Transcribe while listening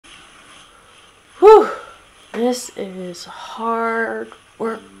This is hard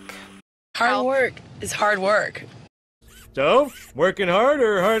work. Hard work is hard work. So, working hard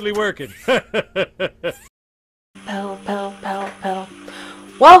or hardly working? Pedal, pedal, pedal, pedal.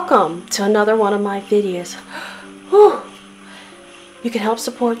 Welcome to another one of my videos. Whew. You can help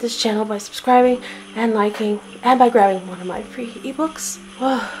support this channel by subscribing and liking and by grabbing one of my free ebooks.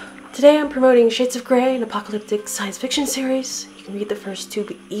 Today I'm promoting Shades of Grey, an apocalyptic science fiction series. You can read the first 2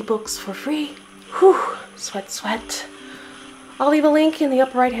 ebooks for free. Whew, sweat, sweat. I'll leave a link in the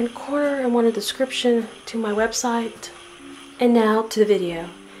upper right hand corner and one in the description to my website. And now to the video.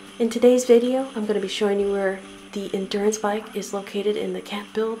 In today's video, I'm going to be showing you where the endurance bike is located in the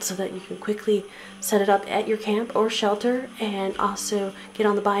camp build so that you can quickly set it up at your camp or shelter and also get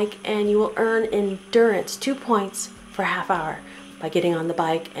on the bike, and you will earn endurance 2 points for a half hour by getting on the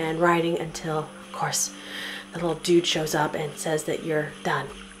bike and riding until, of course, the little dude shows up and says that you're done.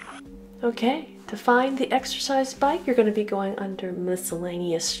 Okay, to find the exercise bike, you're going to be going under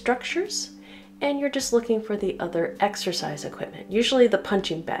miscellaneous structures, and you're just looking for the other exercise equipment. Usually the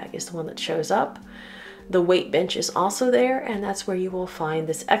punching bag is the one that shows up. The weight bench is also there, and that's where you will find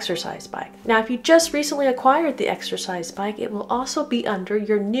this exercise bike. Now, if you just recently acquired the exercise bike, it will also be under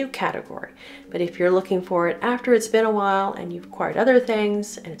your new category. But if you're looking for it after it's been a while and you've acquired other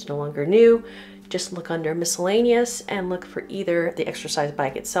things and it's no longer new, just look under miscellaneous and look for either the exercise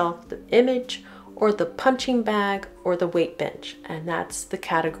bike itself, the image, or the punching bag, or the weight bench, and that's the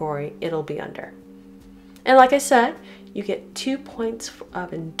category it'll be under. And like I said, you get 2 points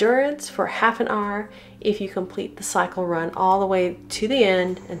of endurance for half an hour if you complete the cycle run all the way to the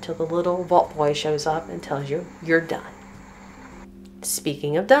end until the little vault boy shows up and tells you you're done.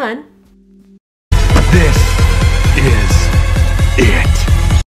 Speaking of done, this is it.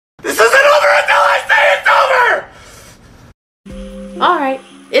 This isn't over until I say it's over! alright,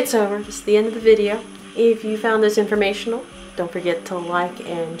 it's over. This is the end of the video. If you found this informational, don't forget to like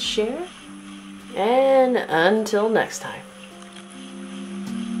and share. And until next time.